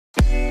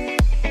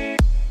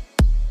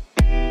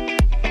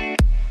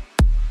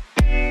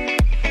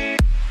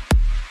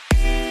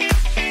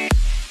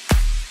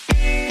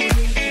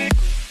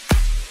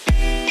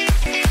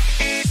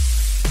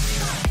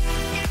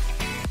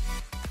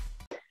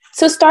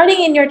So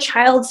starting in your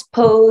child's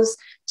pose,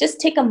 just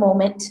take a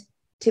moment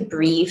to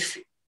breathe.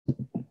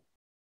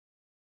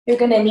 You're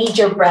going to need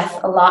your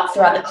breath a lot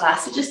throughout the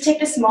class. So just take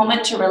this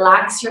moment to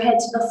relax your head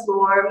to the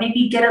floor,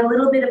 maybe get a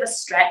little bit of a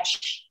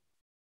stretch.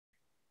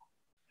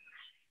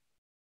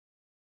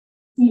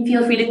 You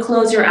feel free to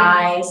close your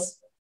eyes.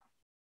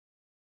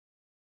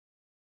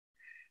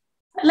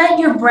 Let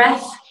your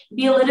breath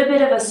be a little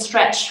bit of a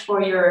stretch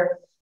for your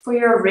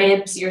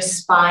ribs, your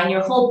spine,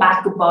 your whole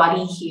back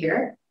body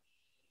here.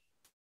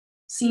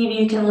 See if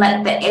you can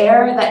let the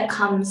air that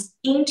comes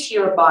into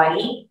your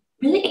body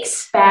really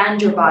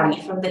expand your body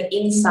from the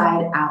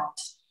inside out.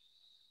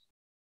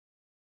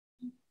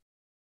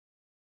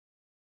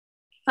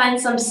 Find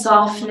some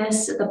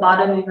softness at the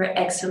bottom of your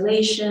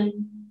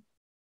exhalation.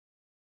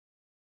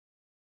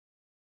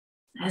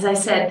 As I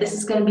said, this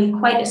is going to be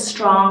quite a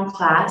strong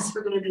class.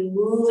 We're going to be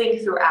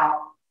moving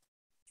throughout.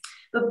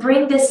 But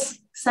bring this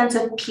sense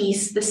of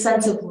peace, this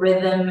sense of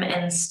rhythm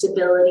and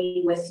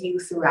stability with you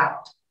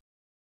throughout.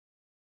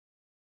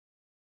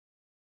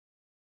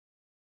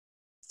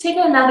 Take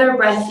another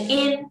breath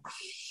in.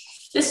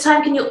 This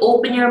time, can you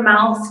open your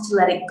mouth to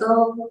let it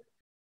go?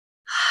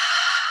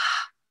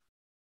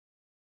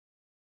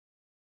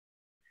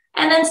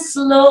 And then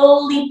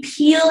slowly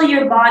peel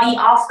your body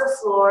off the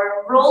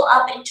floor, roll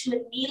up into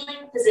a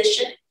kneeling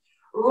position,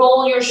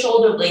 roll your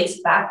shoulder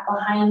blades back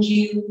behind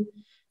you,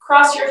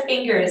 cross your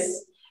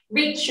fingers,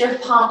 reach your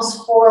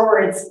palms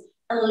forwards,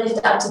 and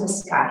lift up to the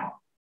sky.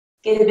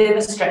 Get a bit of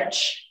a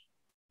stretch.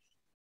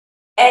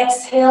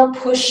 Exhale,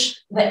 push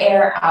the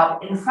air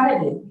out in front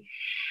of you.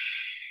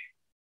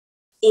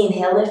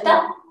 Inhale, lift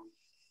up.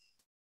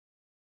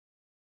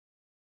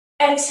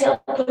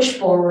 Exhale, push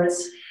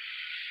forwards.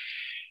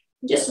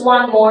 Just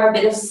one more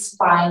bit of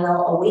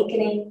spinal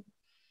awakening.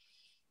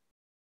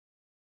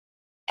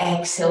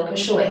 Exhale,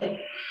 push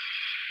away.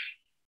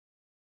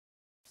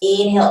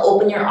 Inhale,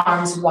 open your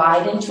arms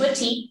wide into a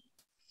T.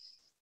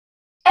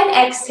 And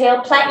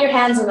exhale, plant your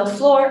hands on the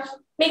floor.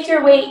 Make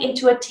your way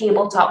into a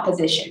tabletop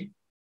position.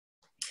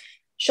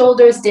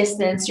 Shoulders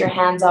distance, your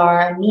hands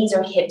are, knees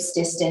or hips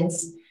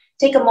distance.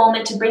 Take a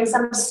moment to bring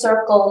some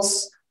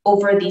circles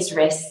over these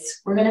wrists.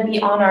 We're going to be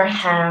on our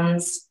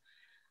hands,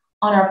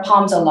 on our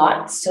palms a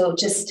lot. So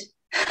just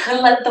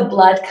let the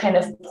blood kind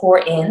of pour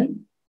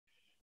in.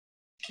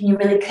 Can you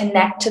really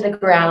connect to the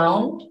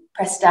ground?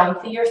 Press down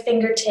through your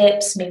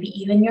fingertips, maybe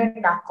even your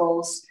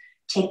knuckles.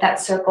 Take that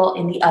circle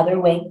in the other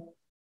way.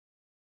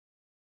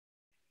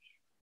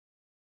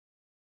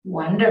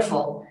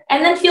 Wonderful.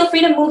 And then feel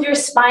free to move your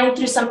spine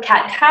through some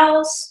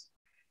cat-cows.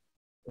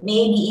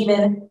 Maybe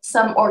even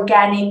some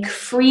organic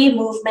free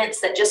movements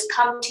that just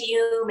come to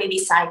you, maybe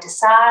side to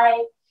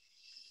side.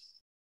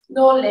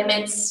 No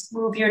limits.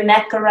 Move your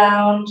neck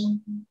around.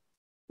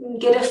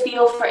 Get a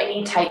feel for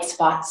any tight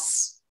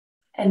spots.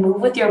 And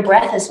move with your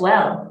breath as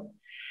well.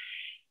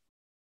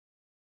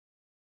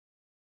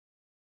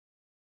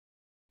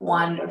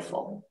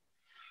 Wonderful.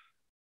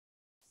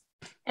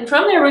 And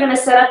from there, we're going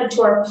to set up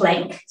into our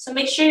plank. So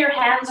make sure your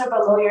hands are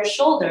below your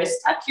shoulders.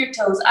 Tuck your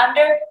toes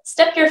under,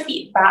 step your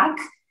feet back,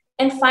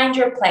 and find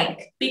your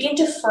plank. Begin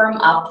to firm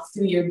up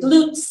through your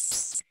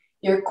glutes,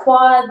 your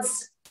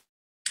quads.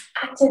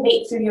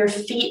 Activate through your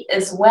feet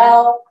as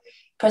well.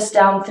 Press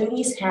down through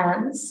these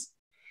hands.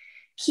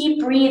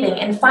 Keep breathing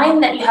and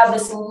find that you have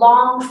this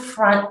long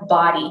front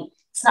body.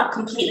 It's not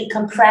completely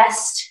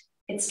compressed.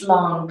 It's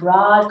long,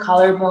 broad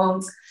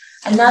collarbones.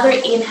 Another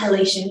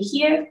inhalation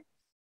here.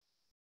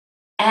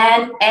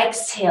 And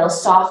exhale,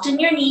 soften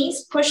your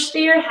knees, push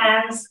through your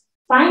hands,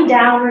 find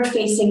downward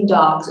facing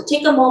dog. So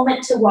take a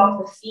moment to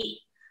walk the feet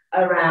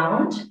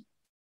around,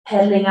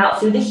 pedaling out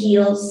through the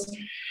heels.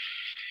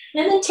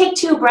 And then take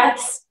 2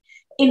 breaths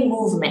in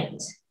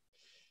movement.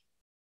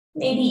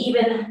 Maybe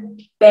even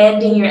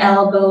bending your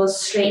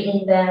elbows,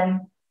 straightening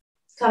them,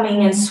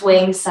 coming and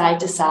swaying side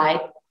to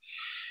side.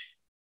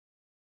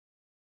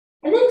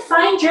 And then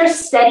find your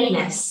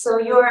steadiness, so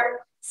your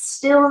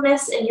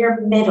stillness in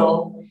your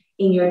middle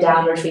in your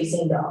downward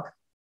facing dog.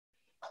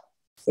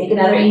 Take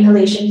another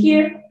inhalation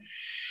here.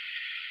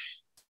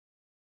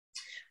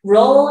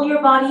 Roll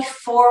your body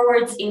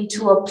forwards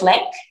into a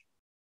plank.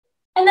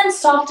 And then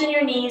soften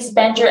your knees,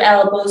 bend your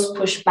elbows,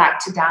 push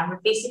back to downward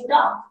facing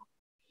dog.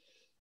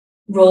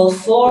 Roll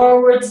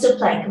forwards to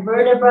plank,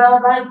 vertebra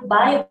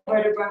by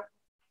vertebra.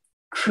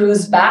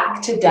 Cruise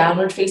back to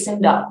downward facing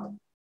dog.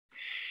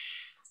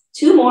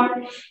 2 more.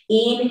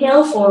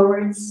 Inhale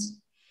forwards.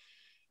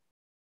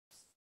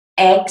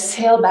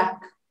 Exhale back.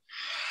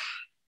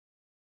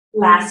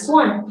 Last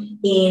one.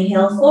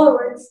 Inhale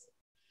forwards.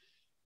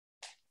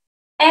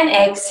 And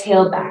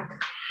exhale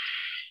back.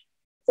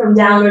 From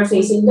downward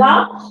facing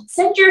dog,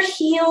 send your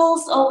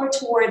heels over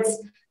towards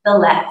the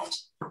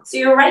left. So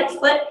your right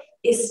foot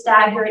is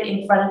staggered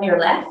in front of your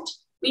left.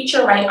 Reach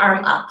your right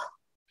arm up.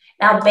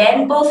 Now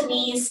bend both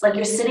knees like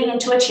you're sitting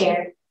into a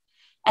chair.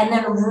 And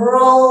then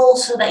roll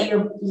so that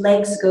your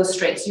legs go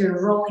straight. So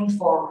you're rolling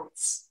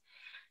forwards.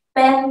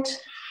 Bend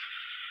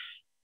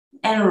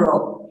and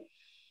roll.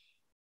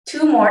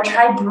 2 more.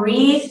 Try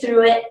breathe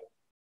through it.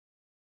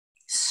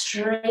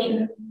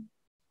 straighten,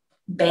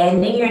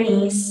 bending your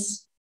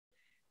knees,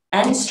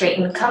 and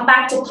straighten. Come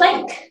back to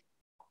plank,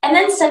 and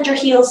then send your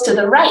heels to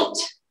the right.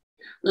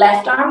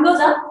 Left arm goes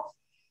up,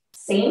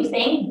 same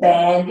thing,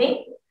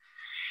 bending,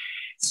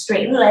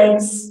 straighten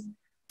legs,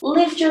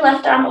 lift your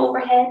left arm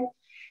overhead,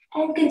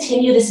 and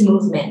continue this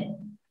movement.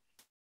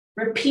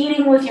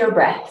 Repeating with your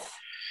breath.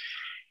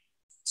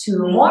 2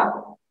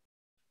 more.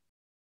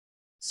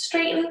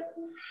 Straighten,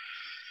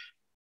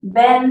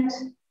 bend,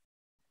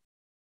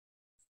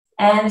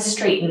 and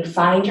straighten.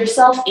 Find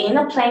yourself in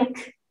a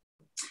plank.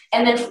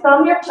 And then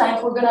from your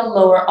plank, we're gonna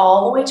lower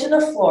all the way to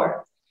the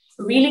floor.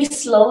 Really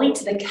slowly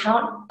to the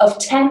count of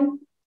 10,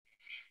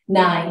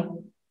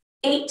 9,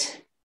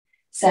 8,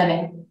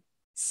 7,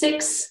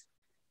 6,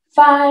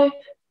 5,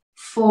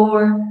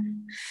 4,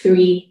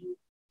 3,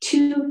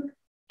 2,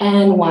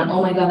 and 1.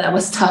 Oh my God, that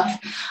was tough.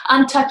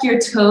 Untuck your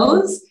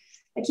toes.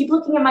 I keep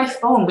looking at my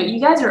phone, but you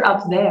guys are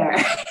up there.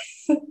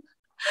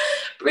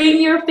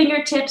 Bring your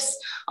fingertips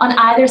on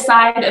either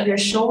side of your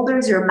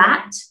shoulders, your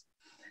mat.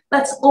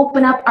 Let's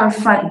open up our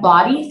front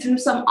body through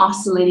some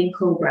oscillating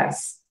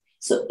cobras.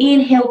 So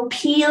inhale,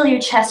 peel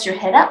your chest, your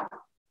head up.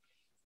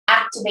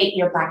 Activate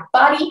your back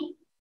body.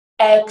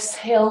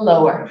 Exhale,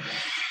 lower.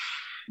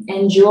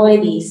 Enjoy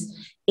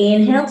these.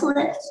 Inhale to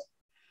lift.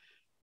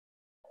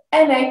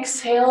 And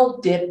exhale,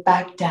 dip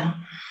back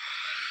down.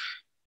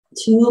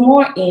 2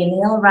 more.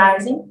 Inhale,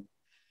 rising.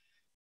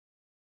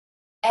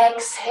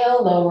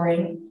 Exhale,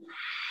 lowering.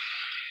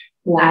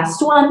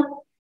 Last one.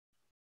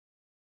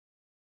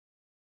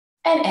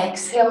 And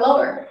exhale,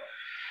 lower.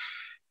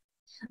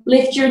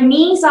 Lift your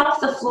knees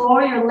off the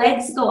floor, your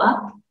legs go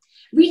up.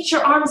 Reach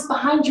your arms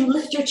behind you,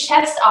 lift your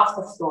chest off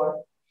the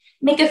floor.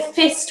 Make a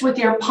fist with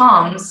your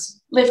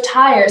palms. Lift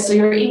higher so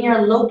you're in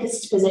your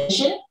locust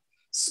position.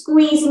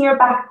 Squeezing your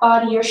back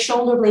body, your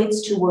shoulder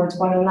blades towards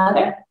one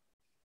another.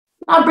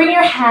 Now bring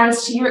your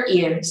hands to your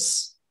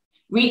ears.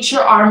 Reach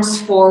your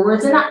arms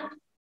forwards and up.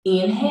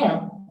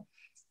 Inhale.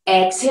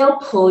 Exhale,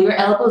 pull your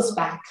elbows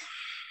back.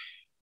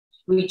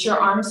 Reach your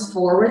arms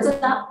forwards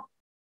and up.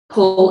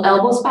 Pull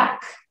elbows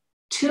back.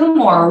 2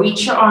 more.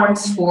 Reach your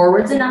arms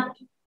forwards and up.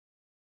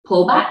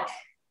 Pull back.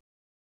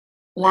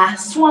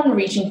 Last one,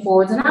 reaching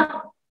forwards and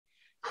up.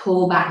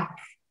 Pull back.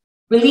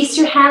 Release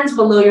your hands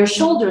below your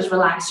shoulders.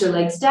 Relax your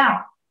legs down.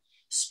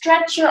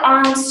 Stretch your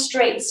arms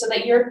straight so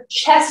that your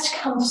chest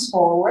comes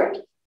forward.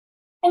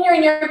 And you're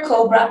in your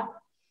cobra.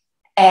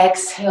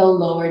 Exhale,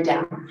 lower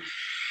down.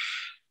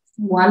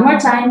 One more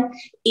time.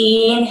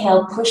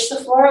 Inhale, push the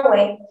floor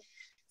away.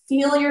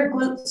 Feel your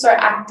glutes are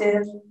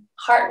active.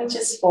 Heart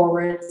reaches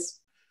forwards.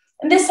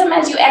 And this time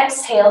as you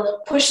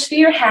exhale, push through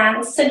your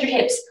hands, send your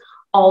hips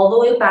all the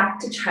way back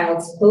to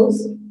child's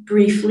pose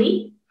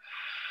briefly.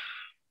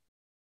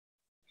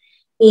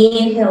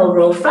 Inhale,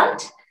 roll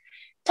front.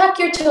 Tuck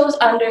your toes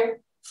under,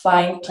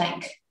 find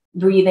plank.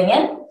 Breathing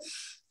in.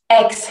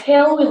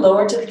 Exhale, we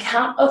lower to the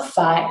count of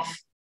 5,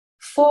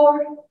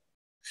 4,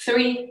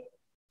 3,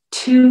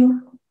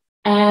 2,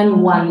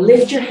 and 1.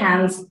 Lift your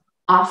hands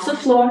off the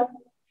floor.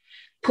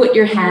 Put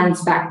your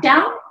hands back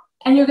down.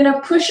 And you're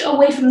gonna push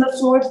away from the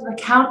floor to the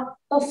count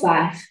of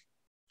 5,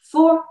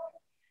 4,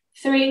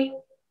 3,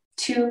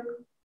 2,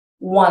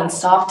 1.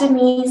 Soften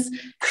knees,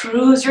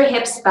 cruise your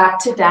hips back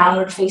to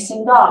downward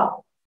facing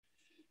dog.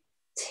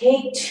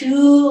 Take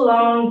 2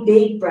 long,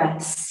 big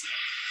breaths.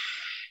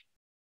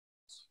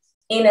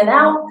 In and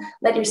out,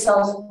 let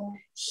yourself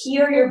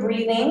hear your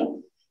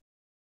breathing.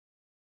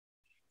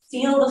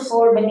 Feel the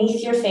floor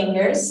beneath your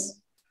fingers.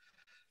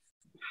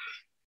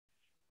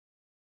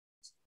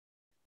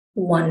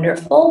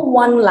 Wonderful.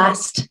 One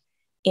last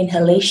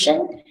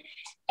inhalation,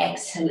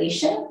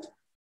 exhalation.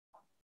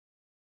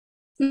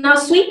 Now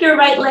sweep your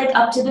right leg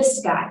up to the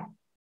sky.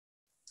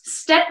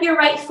 Step your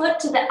right foot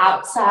to the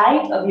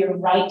outside of your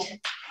right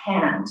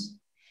hand.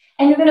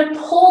 And you're going to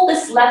pull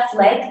this left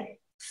leg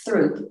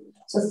through.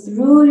 So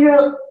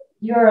through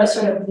your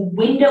sort of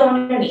window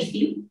underneath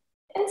you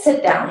and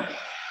sit down.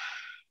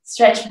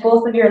 Stretch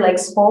both of your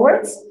legs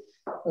forwards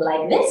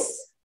like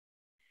this.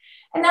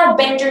 And now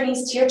bend your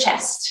knees to your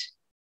chest.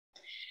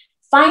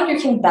 Find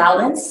you can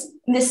balance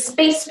in the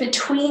space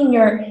between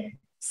your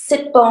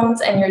sit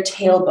bones and your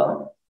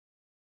tailbone.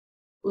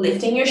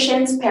 Lifting your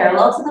shins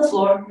parallel to the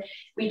floor,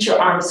 reach your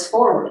arms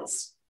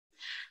forwards.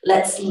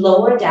 Let's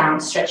lower down,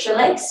 stretch your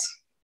legs.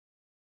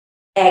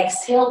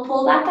 Exhale,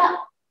 pull back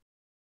up.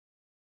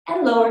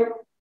 And lower,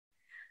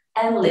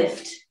 and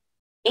lift.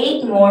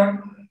 8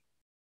 more.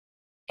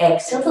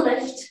 Exhale to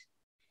lift.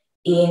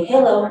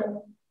 Inhale,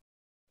 lower.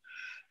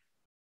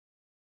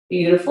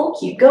 Beautiful,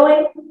 keep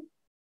going.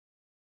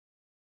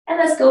 And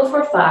let's go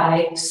for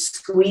 5,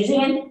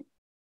 squeezing in.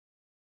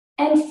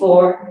 And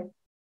 4,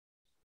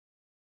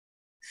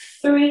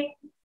 3,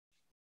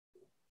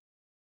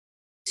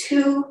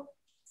 2.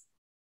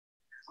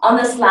 On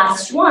this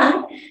last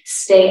one,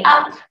 stay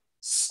up.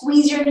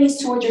 Squeeze your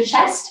knees towards your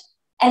chest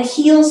and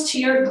heels to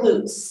your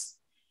glutes.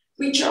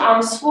 Reach your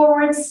arms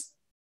forwards.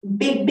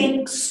 Big,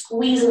 big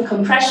squeeze and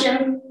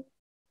compression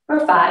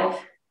for 5,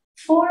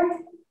 4,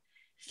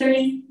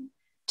 3,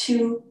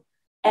 2,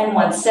 And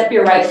one. Step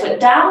your right foot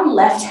down,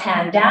 left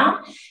hand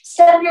down.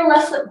 Step your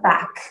left foot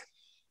back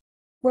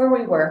where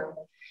we were.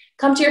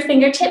 Come to your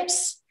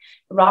fingertips,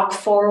 rock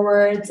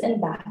forwards and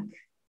back.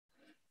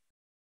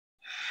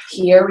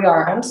 Here we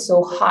are. I'm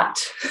so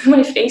hot.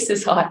 My face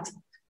is hot.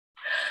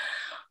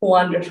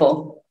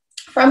 Wonderful.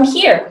 From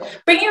here,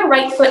 bring your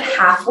right foot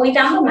halfway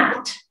down the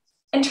mat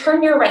and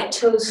turn your right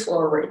toes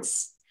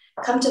forwards.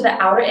 Come to the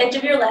outer edge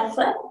of your left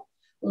foot.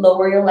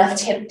 Lower your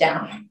left hip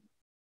down.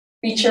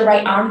 Reach your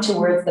right arm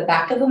towards the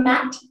back of the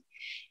mat.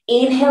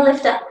 Inhale,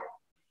 lift up.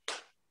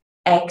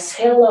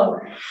 Exhale,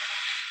 lower.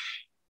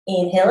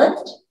 Inhale,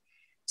 lift.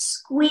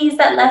 Squeeze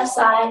that left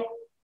side.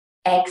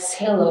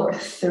 Exhale, lower.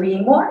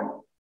 3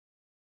 more.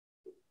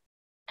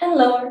 And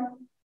lower.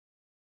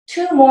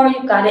 2 more,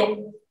 you've got it.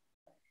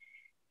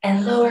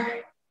 And lower.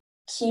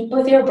 Keep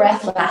with your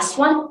breath. Last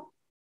one.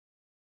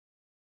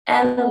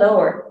 And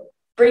lower.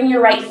 Bring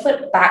your right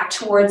foot back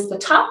towards the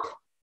top.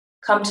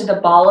 Come to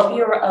the ball of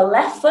your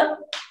left foot.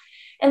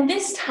 And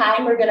this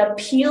time, we're going to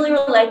peel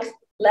your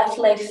left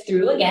leg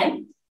through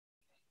again.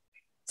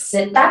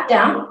 Sit back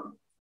down.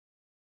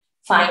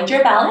 Find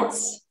your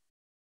balance.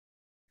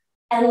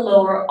 And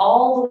lower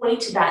all the way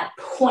to that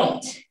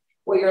point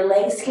where your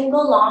legs can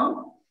go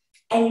long.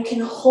 And you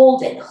can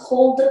hold it.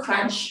 Hold the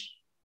crunch.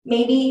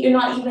 Maybe you're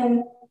not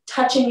even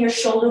touching your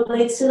shoulder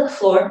blades to the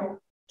floor.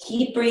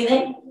 Keep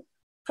breathing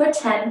for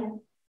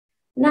 10,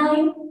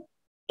 9,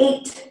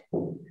 8,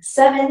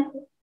 7,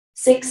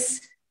 6,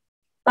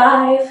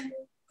 5,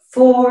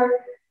 4,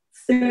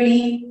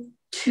 3,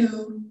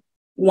 2,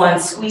 1.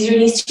 Squeeze your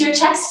knees to your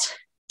chest.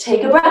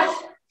 Take a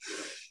breath.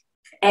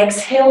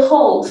 Exhale,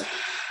 hold.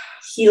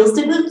 Heels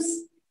to glutes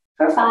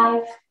for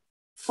 5,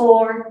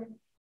 4,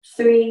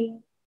 3,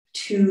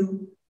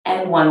 2,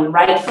 and 1.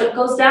 Right foot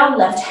goes down,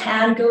 left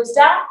hand goes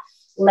down,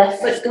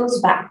 left foot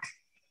goes back.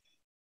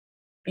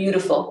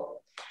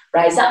 Beautiful.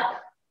 Rise up.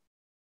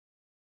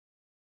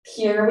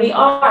 Here we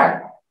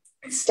are.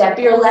 Step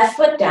your left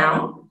foot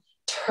down,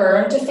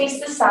 turn to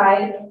face the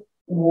side,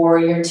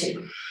 warrior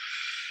 2.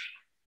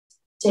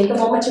 Take a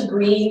moment to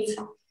breathe.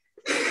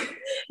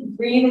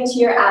 Breathe into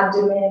your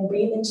abdomen,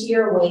 breathe into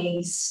your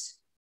waist.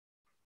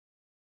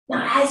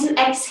 Now, as you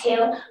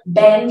exhale,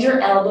 bend your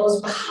elbows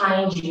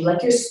behind you,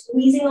 like you're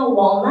squeezing a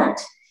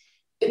walnut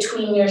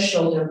between your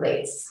shoulder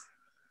blades.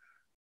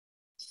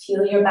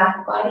 Feel your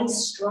back body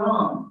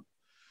strong.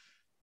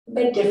 A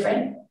bit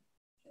different,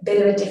 a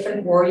bit of a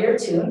different warrior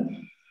 2.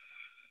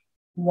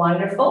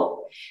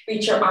 Wonderful.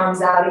 Reach your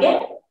arms out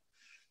again.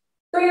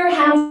 Bring your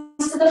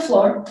hands to the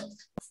floor.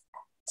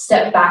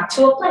 Step back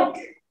to a plank.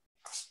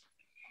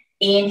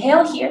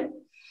 Inhale here.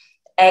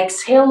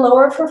 Exhale,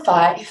 lower for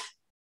 5,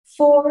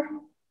 4,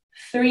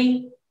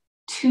 3,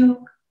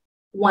 2,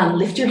 1.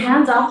 Lift your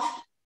hands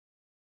off.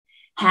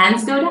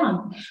 Hands go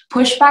down.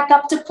 Push back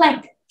up to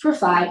plank for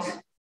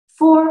 5,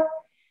 4,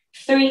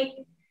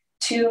 3,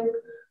 2,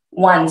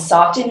 1.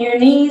 Soften your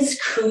knees.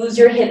 Cruise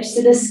your hips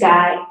to the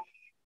sky.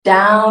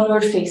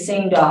 Downward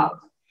facing dog.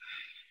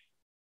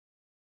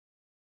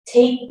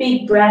 Take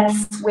big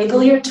breaths.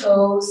 Wiggle your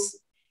toes.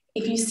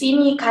 If you see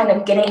me kind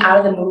of getting out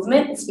of the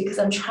movement, it's because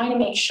I'm trying to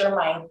make sure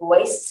my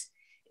voice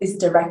is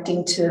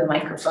directing to the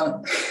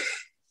microphone.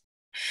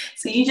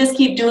 So you just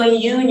keep doing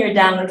you in your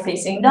downward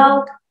facing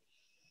dog.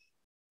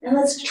 And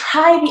let's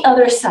try the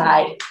other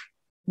side.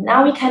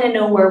 Now we kind of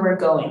know where we're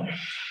going.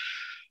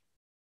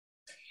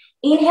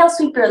 Inhale,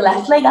 sweep your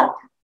left leg up.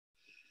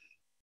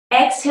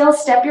 Exhale,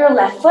 step your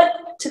left foot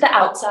to the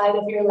outside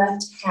of your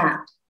left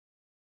hand.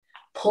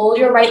 Pull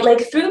your right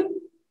leg through.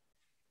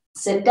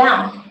 Sit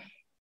down.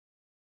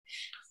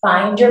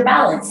 Find your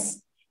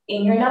balance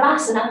in your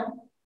Navasana.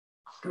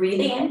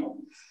 Breathing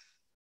in.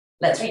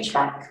 Let's reach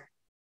back.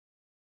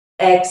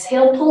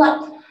 Exhale, pull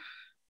up.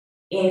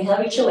 Inhale,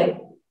 reach away.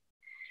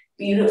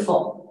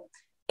 Beautiful.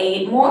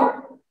 8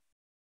 more.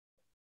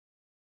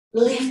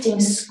 Lifting,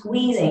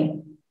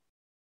 squeezing.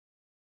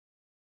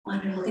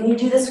 Wonderful. Can you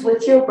do this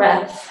with your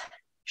breath?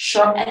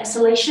 Short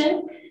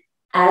exhalation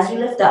as you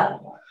lift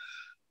up.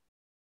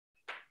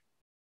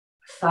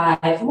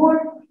 5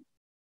 more.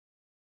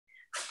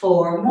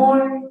 4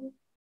 more.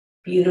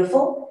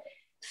 Beautiful.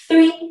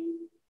 3.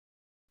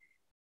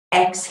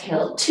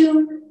 Exhale,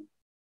 2.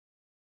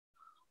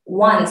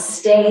 1.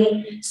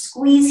 Stay.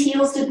 Squeeze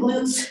heels to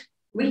glutes.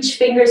 Reach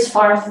fingers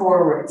far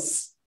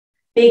forwards.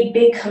 Big,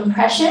 big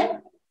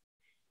compression.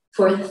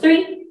 For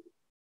 3,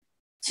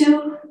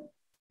 2,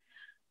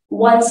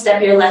 1.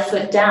 Step your left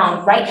foot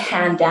down. Right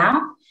hand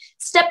down.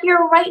 Step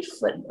your right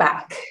foot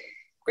back.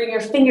 Bring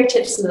your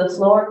fingertips to the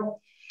floor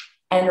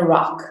and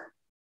rock.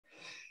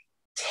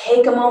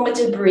 Take a moment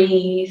to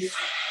breathe.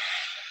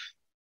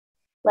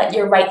 Let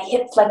your right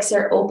hip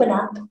flexor open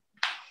up.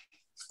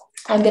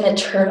 I'm going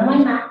to turn on my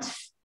mat.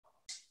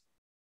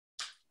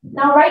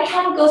 Now, right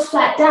hand goes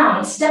flat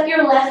down. Step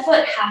your left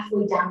foot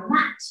halfway down the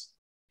mat.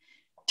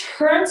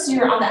 Turn so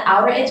you're on the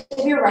outer edge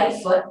of your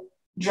right foot.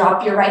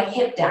 Drop your right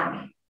hip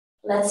down.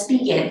 Let's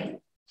begin.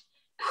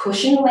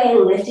 Pushing away,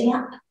 lifting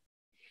up,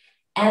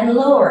 and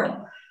lowering.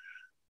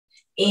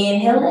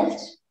 Inhale,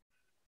 lift,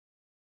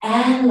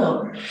 and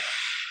lower.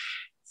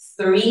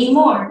 3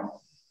 more.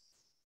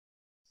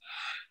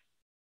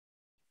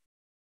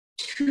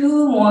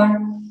 2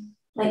 more.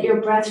 Let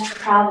your breath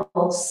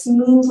travel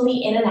smoothly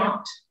in and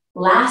out.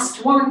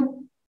 Last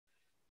one.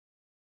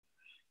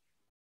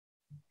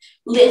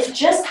 Lift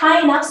just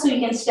high enough so you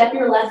can step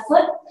your left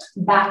foot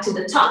back to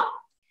the top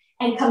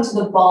and come to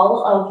the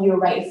ball of your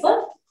right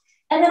foot.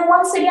 And then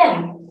once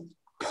again,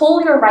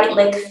 pull your right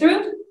leg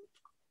through.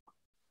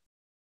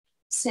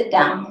 Sit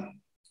down.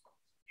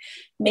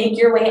 Make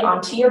your way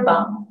onto your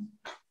bum.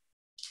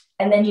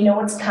 And then you know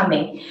what's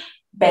coming.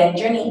 Bend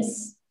your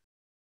knees.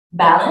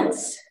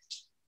 Balance.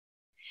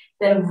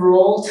 Then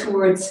roll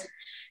towards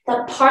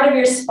that part of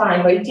your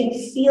spine where you can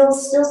feel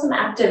still some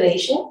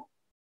activation.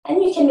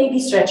 And you can maybe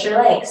stretch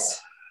your legs.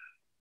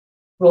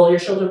 Roll your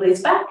shoulder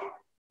blades back.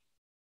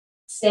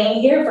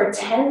 Staying here for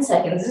 10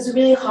 seconds. This is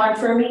really hard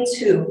for me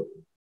too.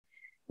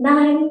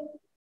 9,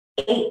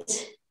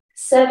 8,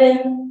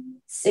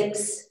 7,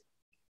 6,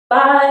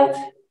 5,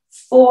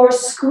 4,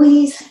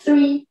 squeeze,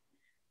 3,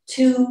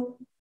 2,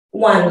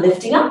 1.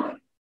 Lifting up.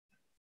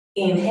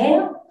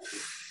 Inhale.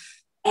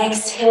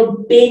 Exhale,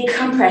 big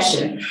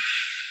compression.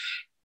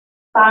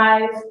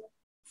 5,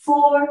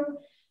 4,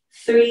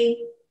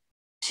 3,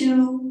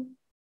 2,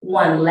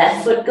 1.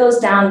 Left foot goes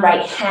down,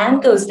 right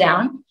hand goes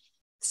down.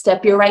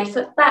 Step your right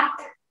foot back.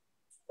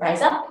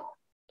 Rise up.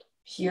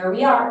 Here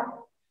we are.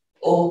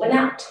 Open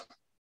out.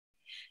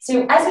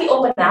 So as we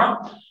open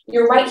out,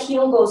 your right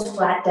heel goes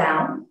flat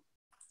down.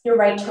 Your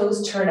right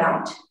toes turn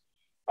out.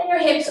 And your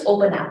hips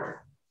open up.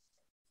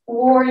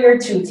 Warrior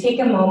 2. Take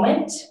a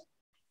moment.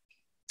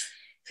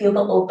 Feel the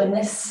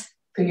openness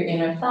for your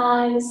inner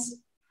thighs.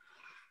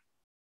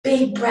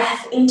 Big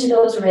breath into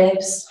those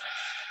ribs.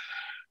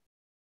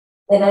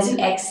 Then as you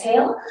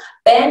exhale,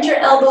 bend your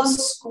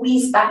elbows,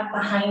 squeeze back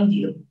behind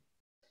you.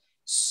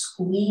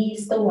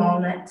 Squeeze the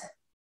walnut.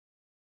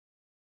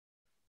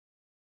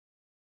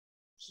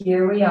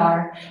 Here we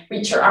are.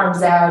 Reach your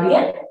arms out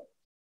again.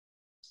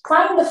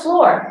 Climb the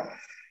floor.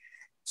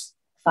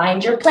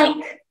 Find your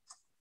plank.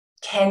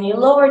 Can you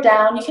lower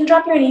down? You can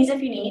drop your knees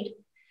if you need.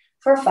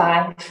 For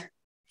 5,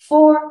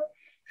 4,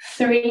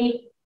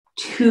 3,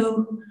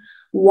 2,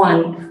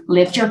 1.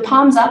 Lift your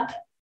palms up.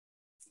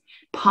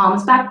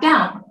 Palms back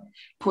down.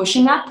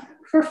 Pushing up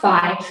for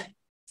 5,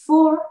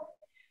 4,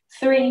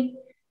 3,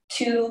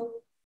 2,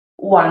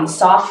 1.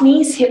 Soft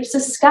knees, hips to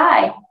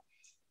sky.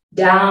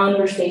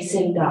 Downward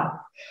facing dog.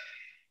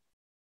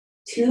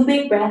 2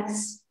 big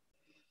breaths.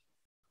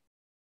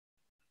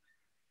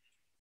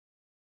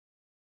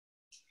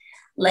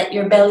 Let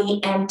your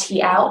belly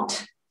empty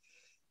out.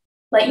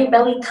 Let your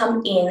belly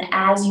come in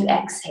as you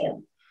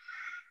exhale.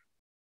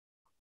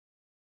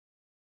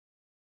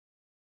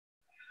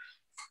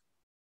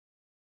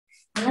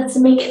 Let's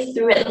make it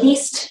through at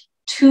least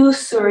 2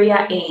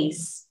 Surya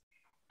A's,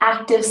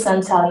 active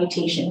sun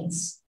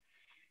salutations.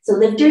 So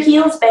lift your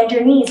heels, bend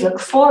your knees, look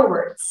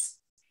forwards.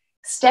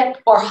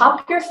 Step or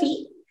hop your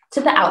feet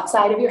to the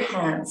outside of your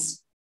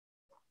hands.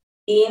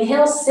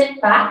 Inhale,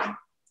 sit back,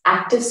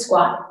 active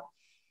squat.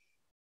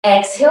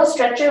 Exhale,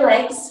 stretch your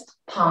legs,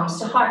 palms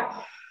to heart.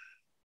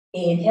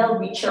 Inhale,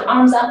 reach your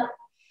arms up.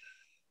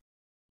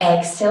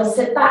 Exhale,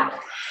 sit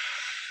back.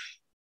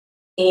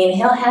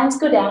 Inhale, hands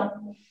go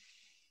down.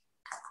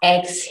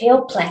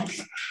 Exhale,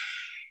 plank.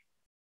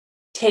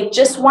 Take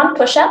just 1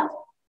 push-up.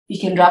 You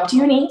can drop to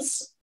your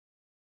knees.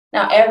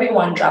 Now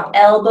everyone drop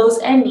elbows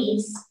and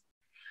knees.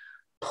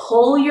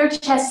 Pull your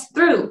chest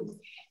through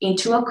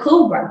into a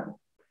cobra.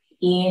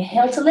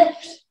 Inhale to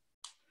lift.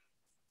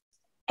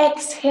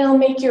 Exhale,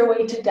 make your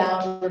way to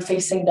downward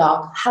facing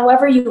dog,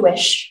 however you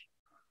wish.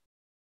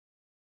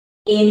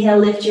 Inhale,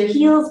 lift your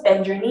heels,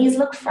 bend your knees,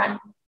 look front.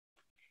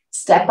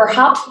 Step or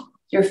hop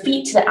your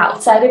feet to the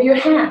outside of your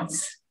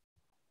hands.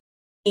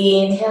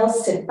 Inhale,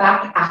 sit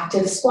back,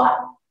 active squat.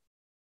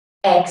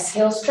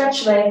 Exhale,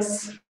 stretch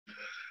legs.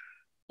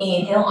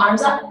 Inhale,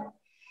 arms up.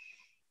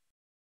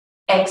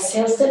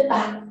 Exhale, sit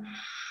back.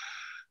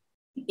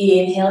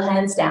 Inhale,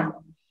 hands down.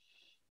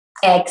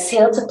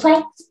 Exhale to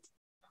plank.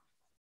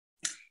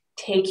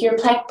 Take your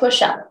plank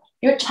push-up,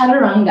 your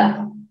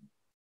chaturanga.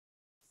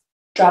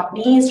 Drop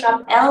knees,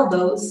 drop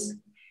elbows.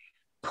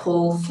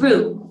 Pull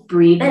through,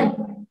 breathe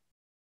in.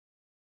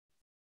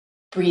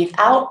 Breathe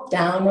out,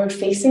 downward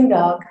facing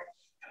dog.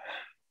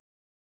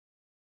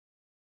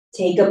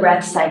 Take a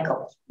breath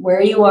cycle.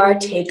 Where you are,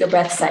 take a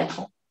breath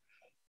cycle.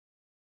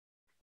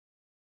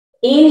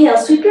 Inhale,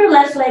 sweep your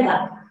left leg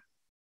up.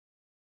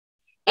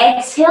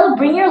 Exhale,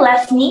 bring your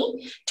left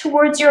knee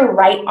towards your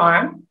right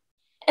arm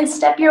and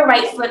step your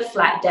right foot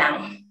flat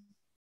down.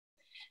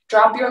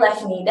 Drop your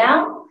left knee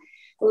down,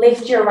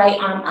 lift your right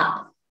arm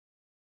up.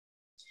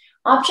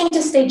 Option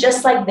to stay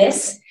just like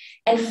this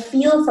and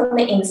feel from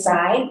the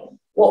inside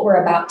what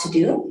we're about to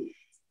do.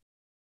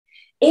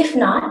 If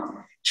not,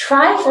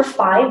 try for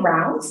 5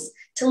 rounds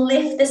to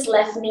lift this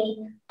left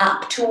knee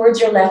up towards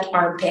your left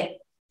armpit.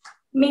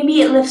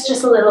 Maybe it lifts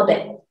just a little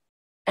bit.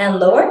 And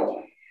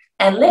lower,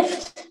 and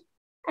lift,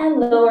 and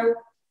lower.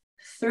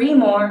 3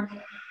 more.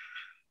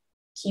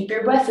 Keep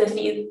your breath with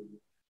you.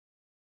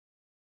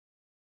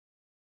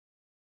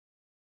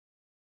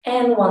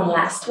 And one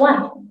last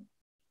one.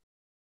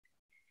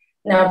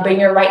 Now bring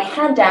your right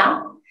hand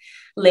down,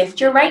 lift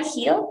your right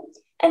heel,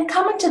 and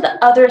come into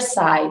the other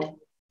side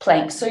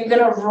plank. So you're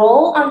gonna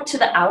roll onto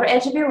the outer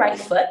edge of your right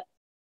foot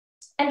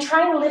and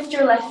try and lift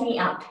your left knee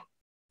up.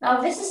 Now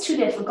if this is too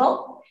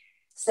difficult,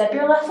 step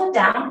your left foot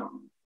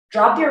down,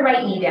 drop your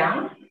right knee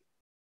down,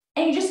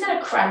 and you're just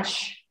gonna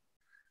crunch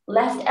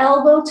left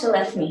elbow to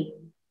left knee.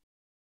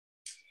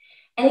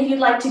 And if you'd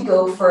like to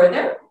go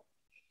further,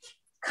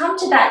 come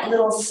to that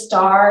little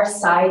star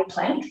side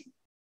plank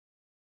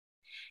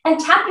and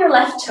tap your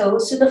left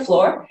toes to the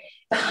floor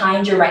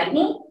behind your right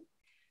knee.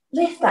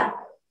 Lift up.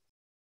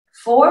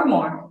 4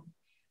 more.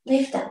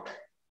 Lift up.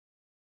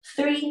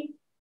 3,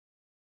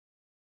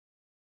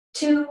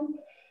 2,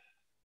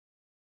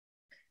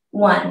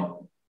 1.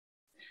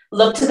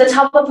 Look to the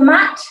top of the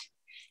mat.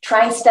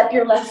 Try and step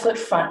your left foot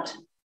front.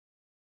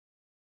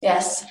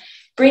 Yes.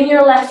 Bring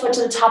your left foot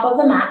to the top of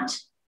the mat.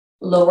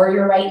 Lower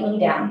your right knee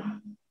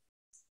down.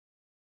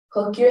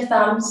 Hook your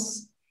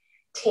thumbs.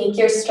 Take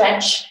your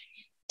stretch.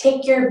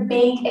 Take your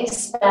big,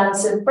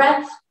 expansive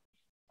breath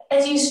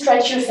as you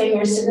stretch your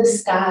fingers to the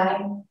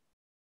sky.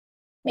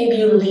 Maybe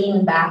you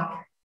lean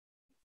back.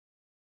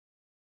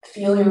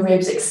 Feel your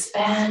ribs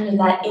expand in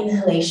that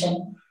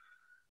inhalation.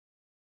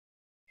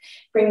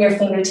 Bring your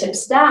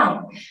fingertips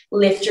down.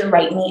 Lift your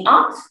right knee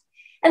off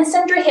and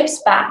send your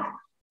hips back.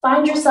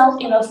 Find yourself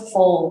in a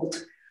fold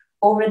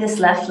over this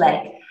left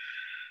leg.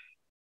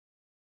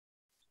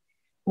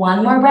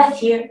 One more breath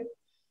here.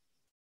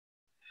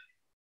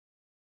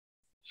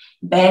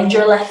 Bend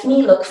your left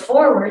knee, look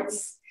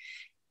forwards.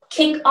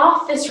 Kick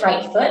off this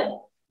right foot.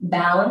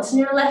 Balance in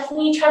your left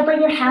knee. Try to bring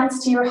your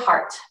hands to your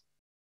heart.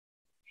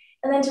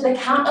 And then to the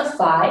count of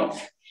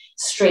 5,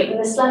 straighten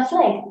this left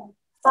leg.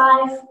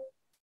 5,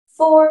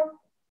 4,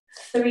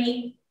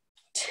 3,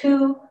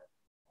 2,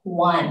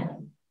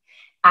 1.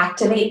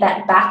 Activate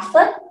that back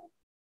foot.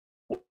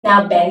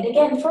 Now bend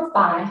again for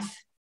 5,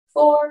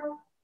 4,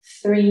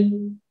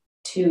 3,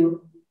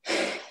 2,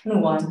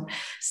 1.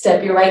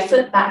 Step your right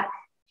foot back.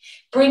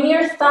 Bring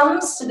your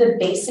thumbs to the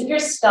base of your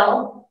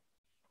skull.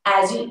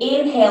 As you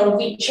inhale,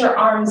 reach your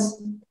arms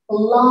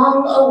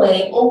long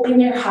away. Open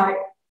your heart.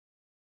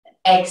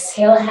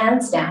 Exhale,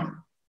 hands down.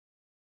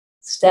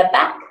 Step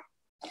back.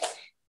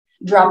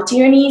 Drop to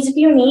your knees if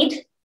you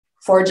need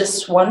for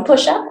just 1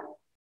 push-up.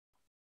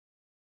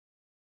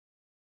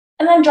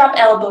 And then drop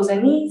elbows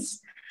and knees.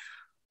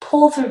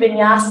 Pull through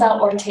vinyasa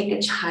or take a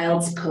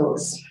child's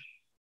pose.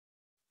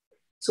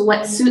 So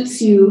what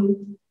suits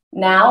you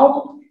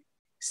now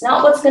is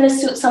not what's going to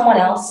suit someone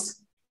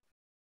else.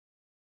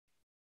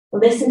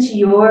 Listen to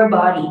your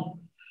body.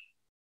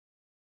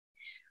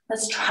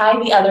 Let's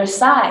try the other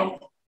side.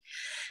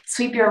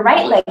 Sweep your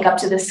right leg up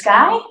to the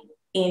sky.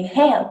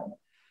 Inhale.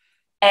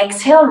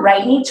 Exhale,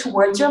 right knee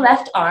towards your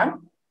left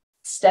arm.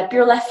 Step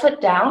your left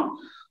foot down.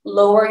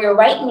 Lower your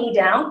right knee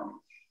down.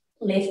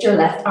 Lift your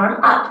left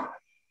arm up.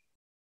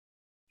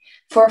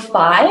 For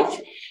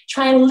 5,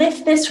 try and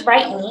lift this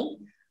right knee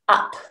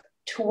up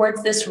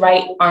towards this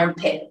right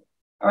armpit.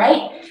 All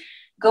right?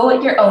 Go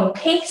at your own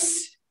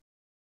pace.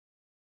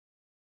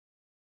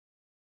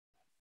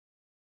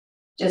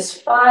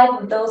 Just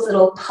 5 of those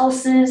little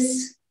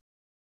pulses.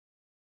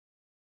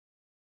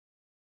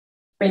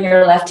 Bring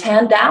your left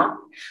hand down,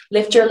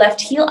 lift your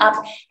left heel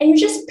up, and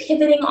you're just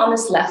pivoting on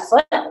this left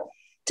foot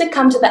to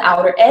come to the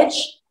outer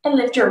edge and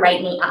lift your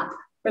right knee up.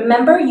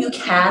 Remember, you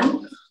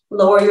can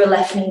lower your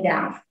left knee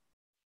down.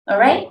 All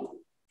right?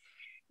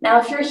 Now,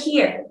 if you're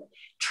here,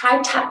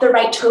 try tap the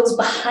right toes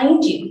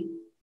behind you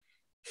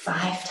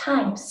 5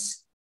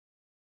 times.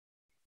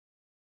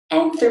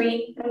 And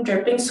 3, I'm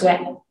dripping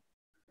sweat.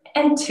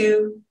 And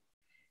 2,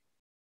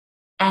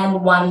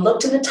 and 1.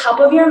 Look to the top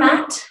of your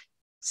mat,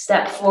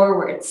 step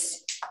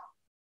forwards.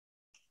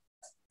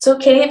 It's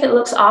okay if it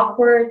looks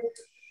awkward.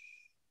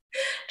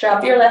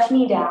 Drop your left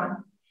knee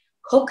down,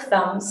 hook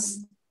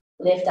thumbs,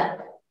 lift up.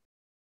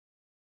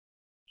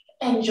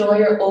 Enjoy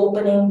your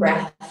opening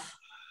breath.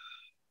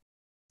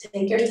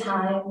 Take your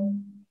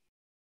time.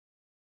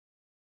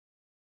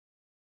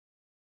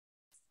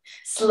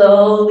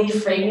 Slowly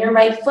frame your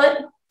right foot,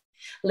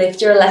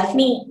 lift your left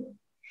knee.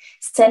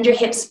 Send your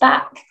hips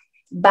back.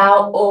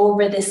 Bow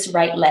over this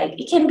right leg.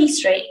 It can be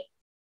straight.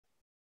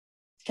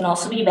 It can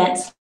also be bent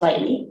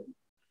slightly.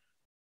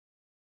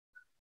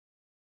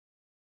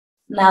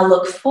 Now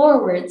look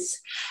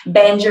forwards.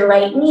 Bend your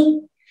right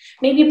knee.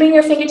 Maybe bring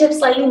your fingertips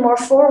slightly more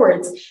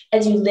forwards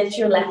as you lift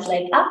your left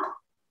leg up.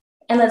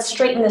 And let's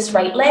straighten this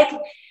right leg,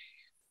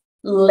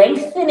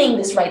 lengthening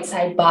this right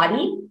side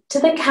body to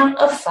the count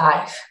of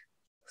 5,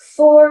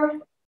 4,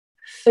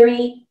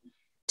 3,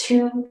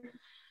 2,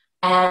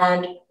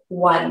 and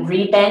 1.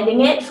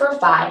 Rebending it for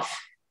 5,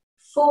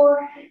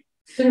 4,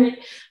 3.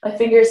 My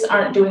fingers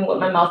aren't doing what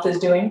my mouth is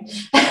doing.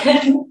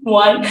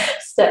 1.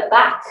 Step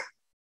back.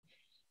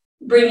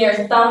 Bring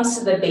your thumbs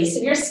to the base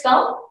of your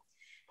skull.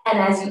 And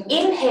as you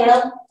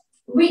inhale,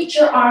 reach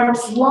your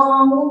arms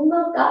long,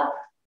 look up,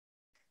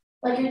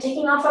 like you're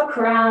taking off a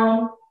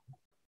crown.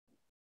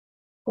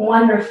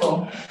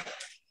 Wonderful.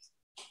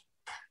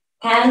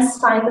 Hands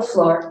find the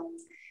floor.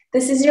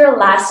 This is your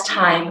last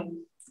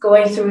time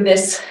going through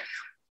this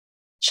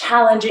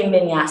challenging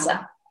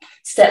vinyasa.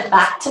 Step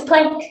back to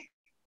plank.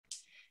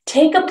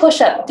 Take a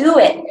push-up, do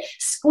it.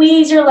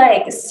 Squeeze your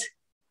legs.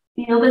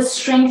 Feel the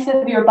strength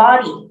of your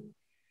body.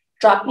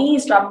 Drop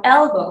knees, drop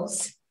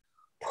elbows.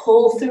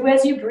 Pull through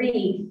as you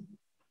breathe.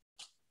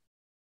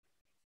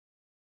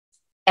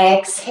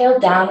 Exhale,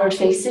 downward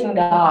facing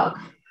dog.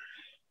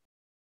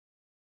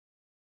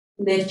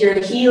 Lift your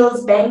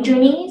heels, bend your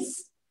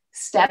knees.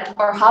 Step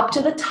or hop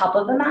to the top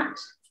of the mat.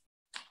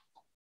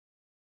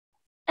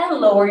 And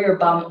lower your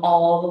bum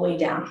all the way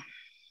down.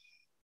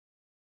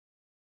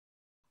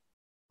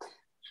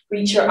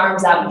 Reach your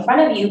arms out in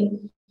front of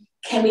you.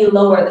 Can we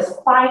lower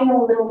the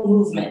final little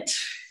movement?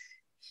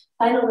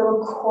 Final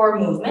little core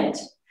movement.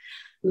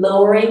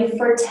 Lowering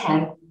for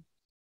 10,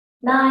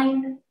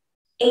 9,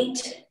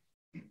 8,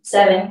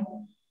 7,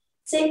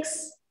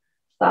 6,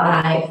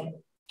 5,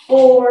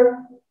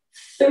 4,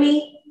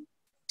 3,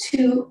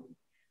 2,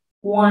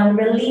 1.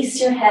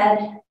 Release your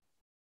head.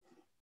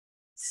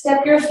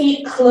 Step your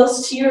feet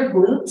close to your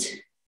glute.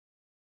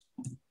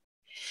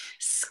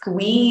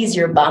 Squeeze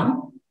your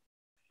bum.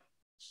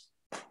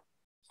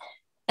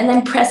 And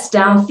then press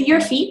down through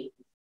your feet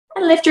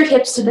and lift your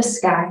hips to the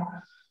sky.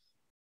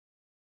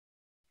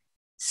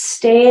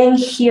 Staying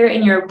here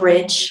in your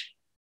bridge.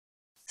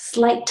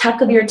 Slight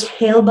tuck of your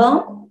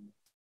tailbone.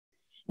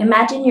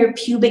 Imagine your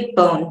pubic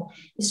bone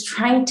is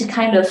trying to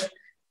kind of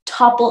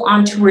topple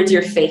on towards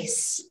your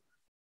face.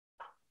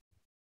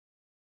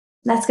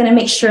 That's going to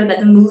make sure that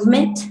the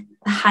movement,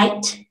 the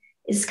height,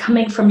 is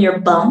coming from your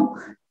bum,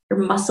 your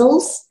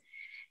muscles,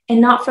 and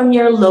not from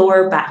your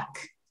lower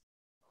back.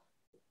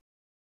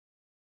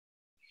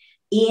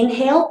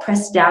 Inhale,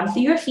 press down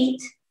through your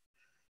feet.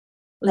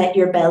 Let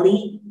your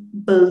belly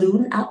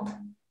balloon up.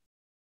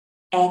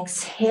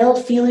 Exhale,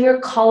 feel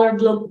your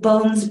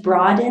collarbones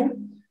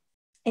broaden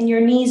and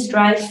your knees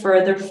drive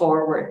further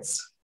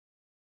forwards.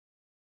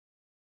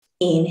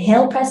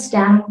 Inhale, press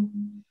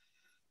down.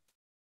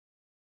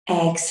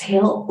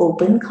 Exhale,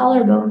 open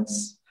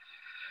collarbones.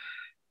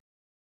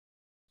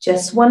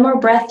 Just one more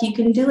breath, you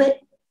can do it.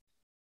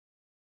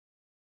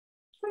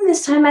 And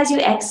this time as you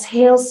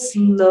exhale,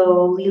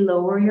 slowly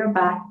lower your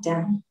back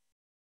down.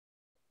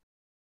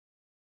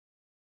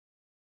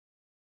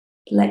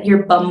 Let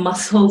your bum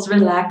muscles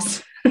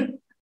relax.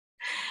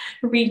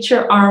 Reach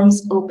your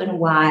arms open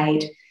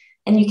wide.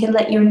 And you can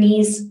let your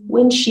knees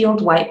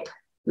windshield wipe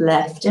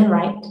left and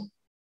right.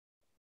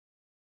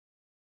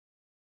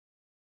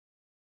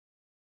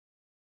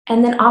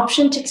 And then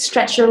option to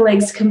stretch your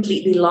legs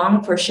completely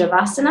long for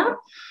Shavasana.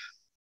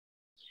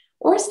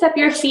 Or step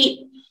your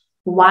feet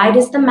wide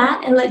as the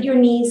mat and let your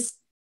knees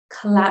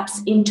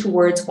collapse in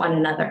towards one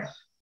another.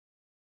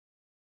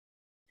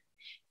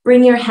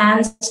 Bring your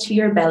hands to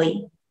your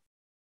belly.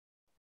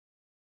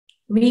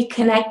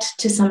 Reconnect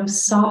to some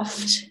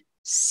soft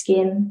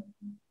skin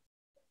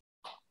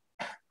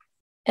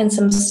and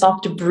some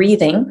soft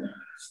breathing.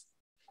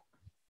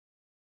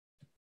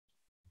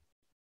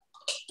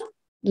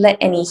 Let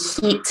any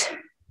heat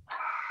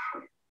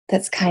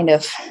that's kind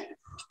of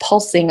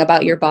pulsing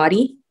about your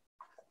body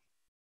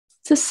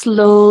to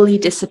slowly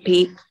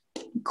dissipate,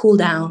 cool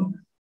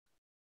down.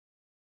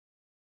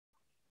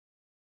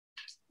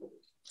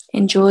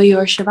 Enjoy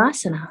your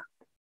Shavasana.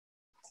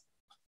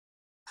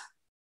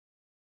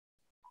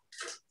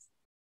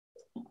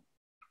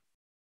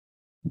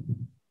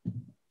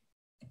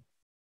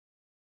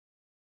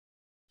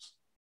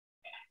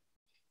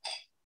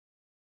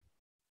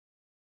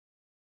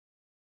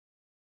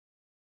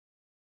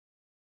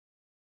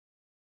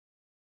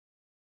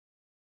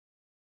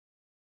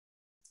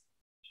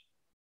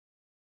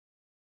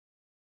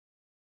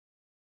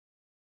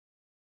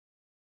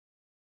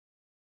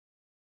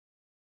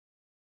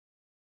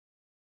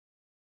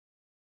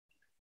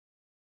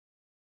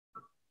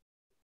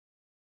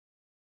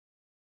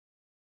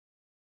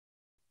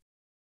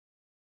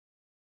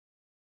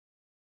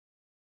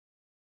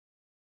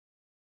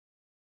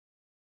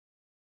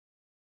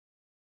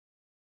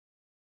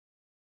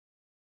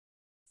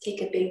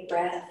 Take a big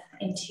breath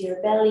into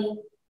your belly.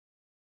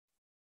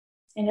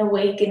 An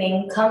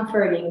awakening,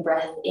 comforting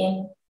breath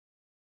in.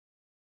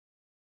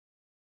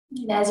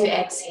 And as you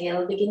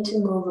exhale, begin to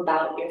move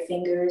about your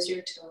fingers,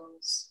 your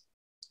toes.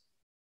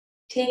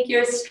 Take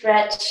your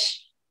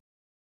stretch,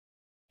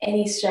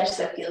 any stretch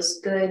that feels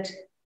good.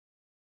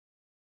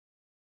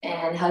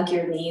 And hug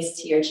your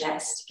knees to your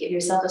chest. Give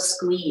yourself a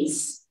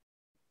squeeze.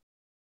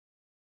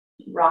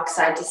 Rock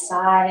side to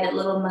side, a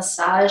little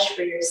massage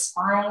for your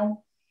spine.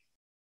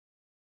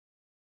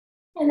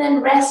 And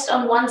then rest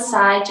on one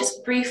side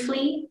just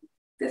briefly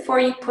before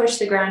you push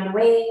the ground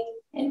away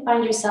and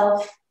find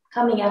yourself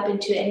coming up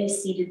into any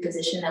seated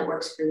position that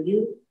works for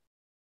you.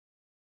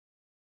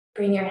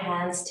 Bring your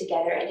hands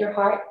together at your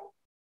heart.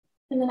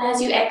 And then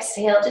as you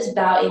exhale, just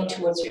bow in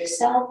towards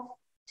yourself.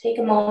 Take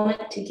a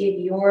moment to give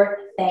your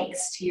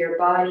thanks to your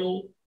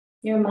body,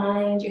 your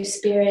mind, your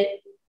spirit,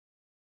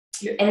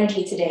 your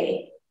energy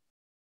today.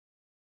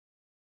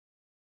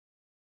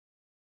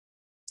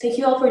 Thank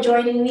you all for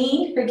joining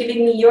me, for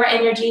giving me your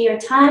energy, your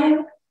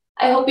time.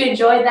 I hope you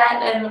enjoyed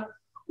that and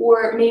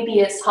were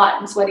maybe as hot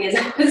and sweaty as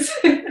I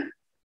was.